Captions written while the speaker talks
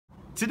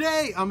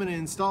Today I'm going to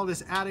install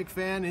this attic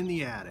fan in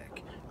the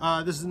attic.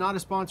 This is not a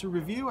sponsored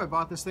review. I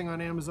bought this thing on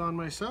Amazon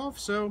myself,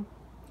 so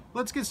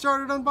let's get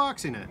started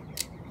unboxing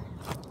it.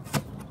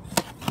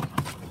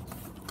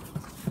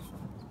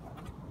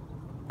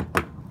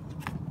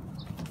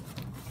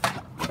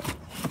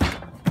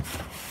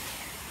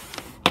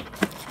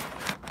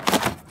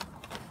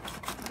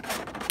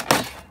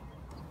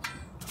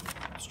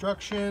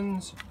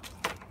 Instructions,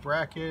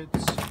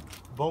 brackets,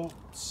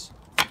 bolts,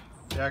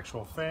 the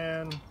actual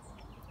fan,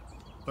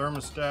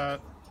 thermostat.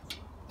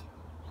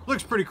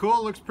 Looks pretty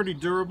cool, looks pretty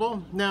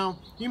durable. Now,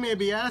 you may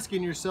be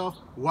asking yourself,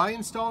 why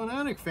install an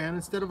attic fan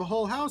instead of a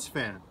whole house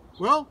fan?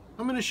 Well,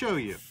 I'm going to show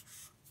you.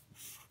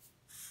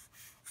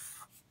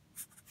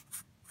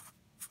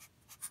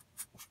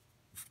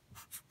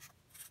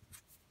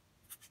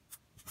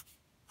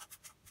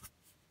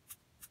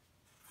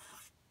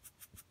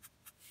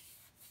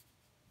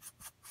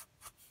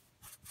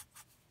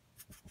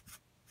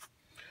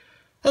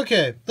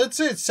 Okay, let's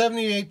say it's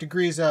 78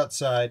 degrees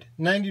outside,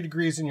 90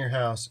 degrees in your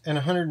house, and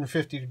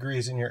 150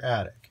 degrees in your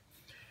attic.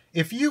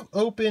 If you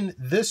open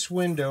this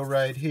window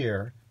right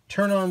here,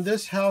 turn on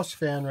this house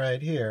fan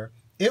right here,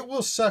 it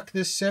will suck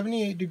this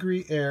 78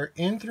 degree air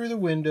in through the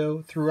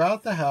window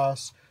throughout the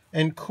house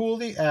and cool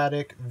the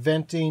attic,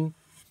 venting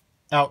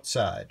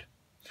outside.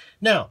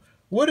 Now,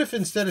 what if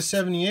instead of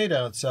 78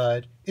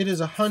 outside, it is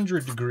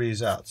 100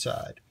 degrees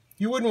outside?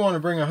 You wouldn't want to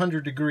bring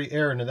 100 degree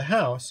air into the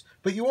house,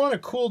 but you want to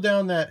cool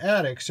down that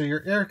attic so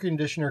your air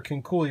conditioner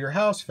can cool your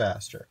house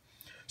faster.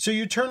 So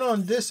you turn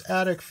on this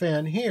attic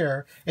fan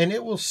here, and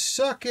it will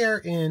suck air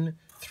in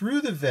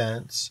through the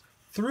vents,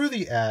 through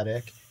the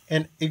attic,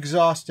 and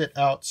exhaust it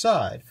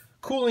outside,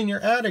 cooling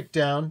your attic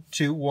down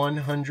to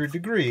 100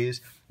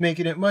 degrees,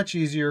 making it much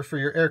easier for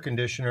your air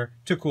conditioner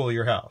to cool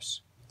your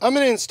house. I'm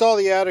going to install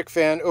the attic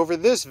fan over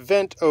this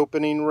vent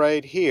opening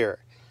right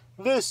here.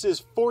 This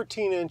is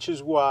 14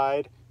 inches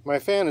wide. My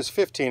fan is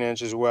 15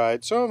 inches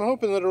wide, so I'm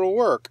hoping that it'll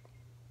work.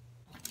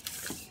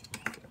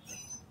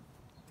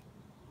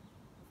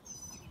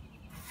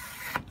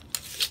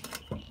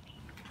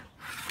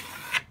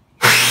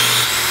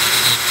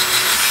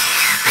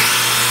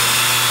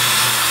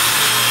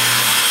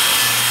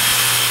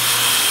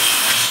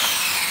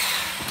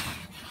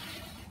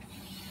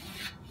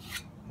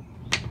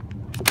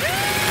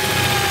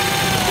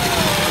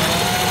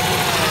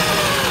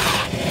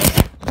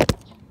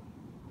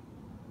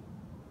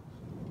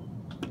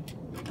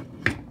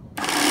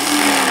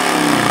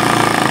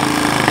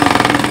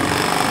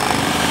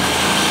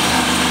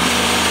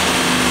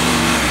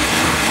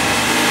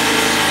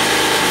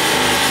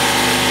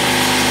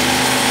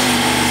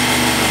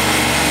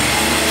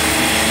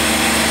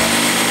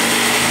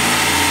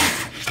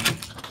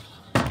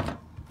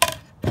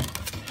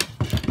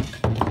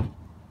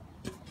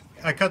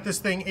 I cut this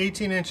thing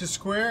 18 inches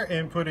square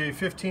and put a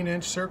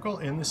 15-inch circle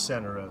in the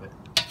center of it.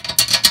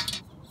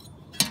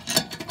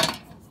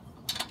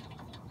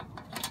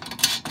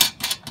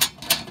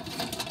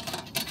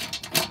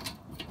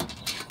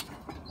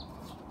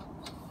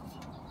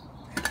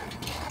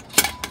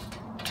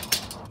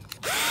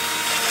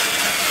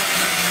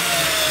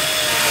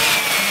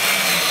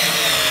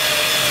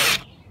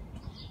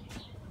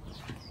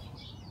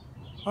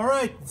 All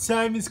right, the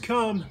time has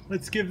come.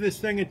 Let's give this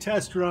thing a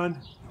test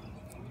run.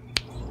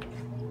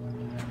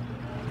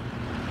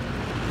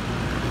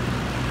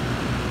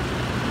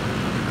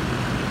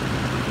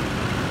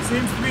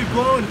 Seems to be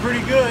blowing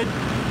pretty good.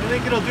 I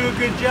think it'll do a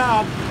good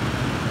job.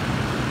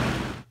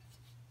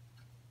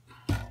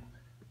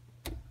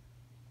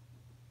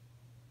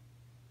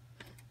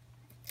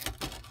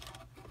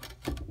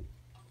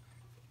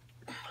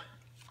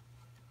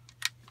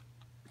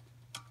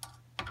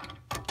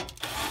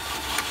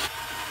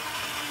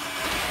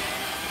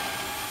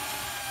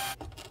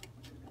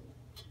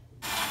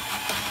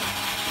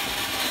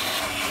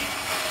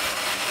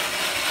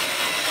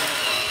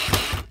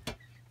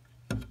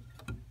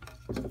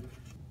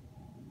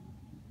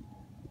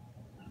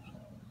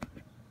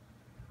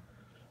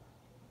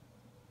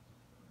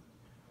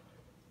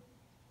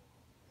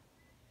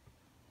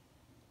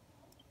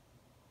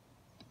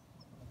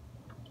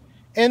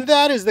 And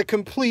that is the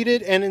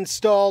completed and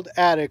installed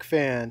attic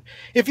fan.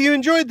 If you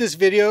enjoyed this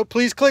video,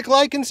 please click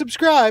like and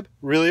subscribe.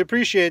 Really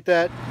appreciate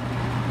that.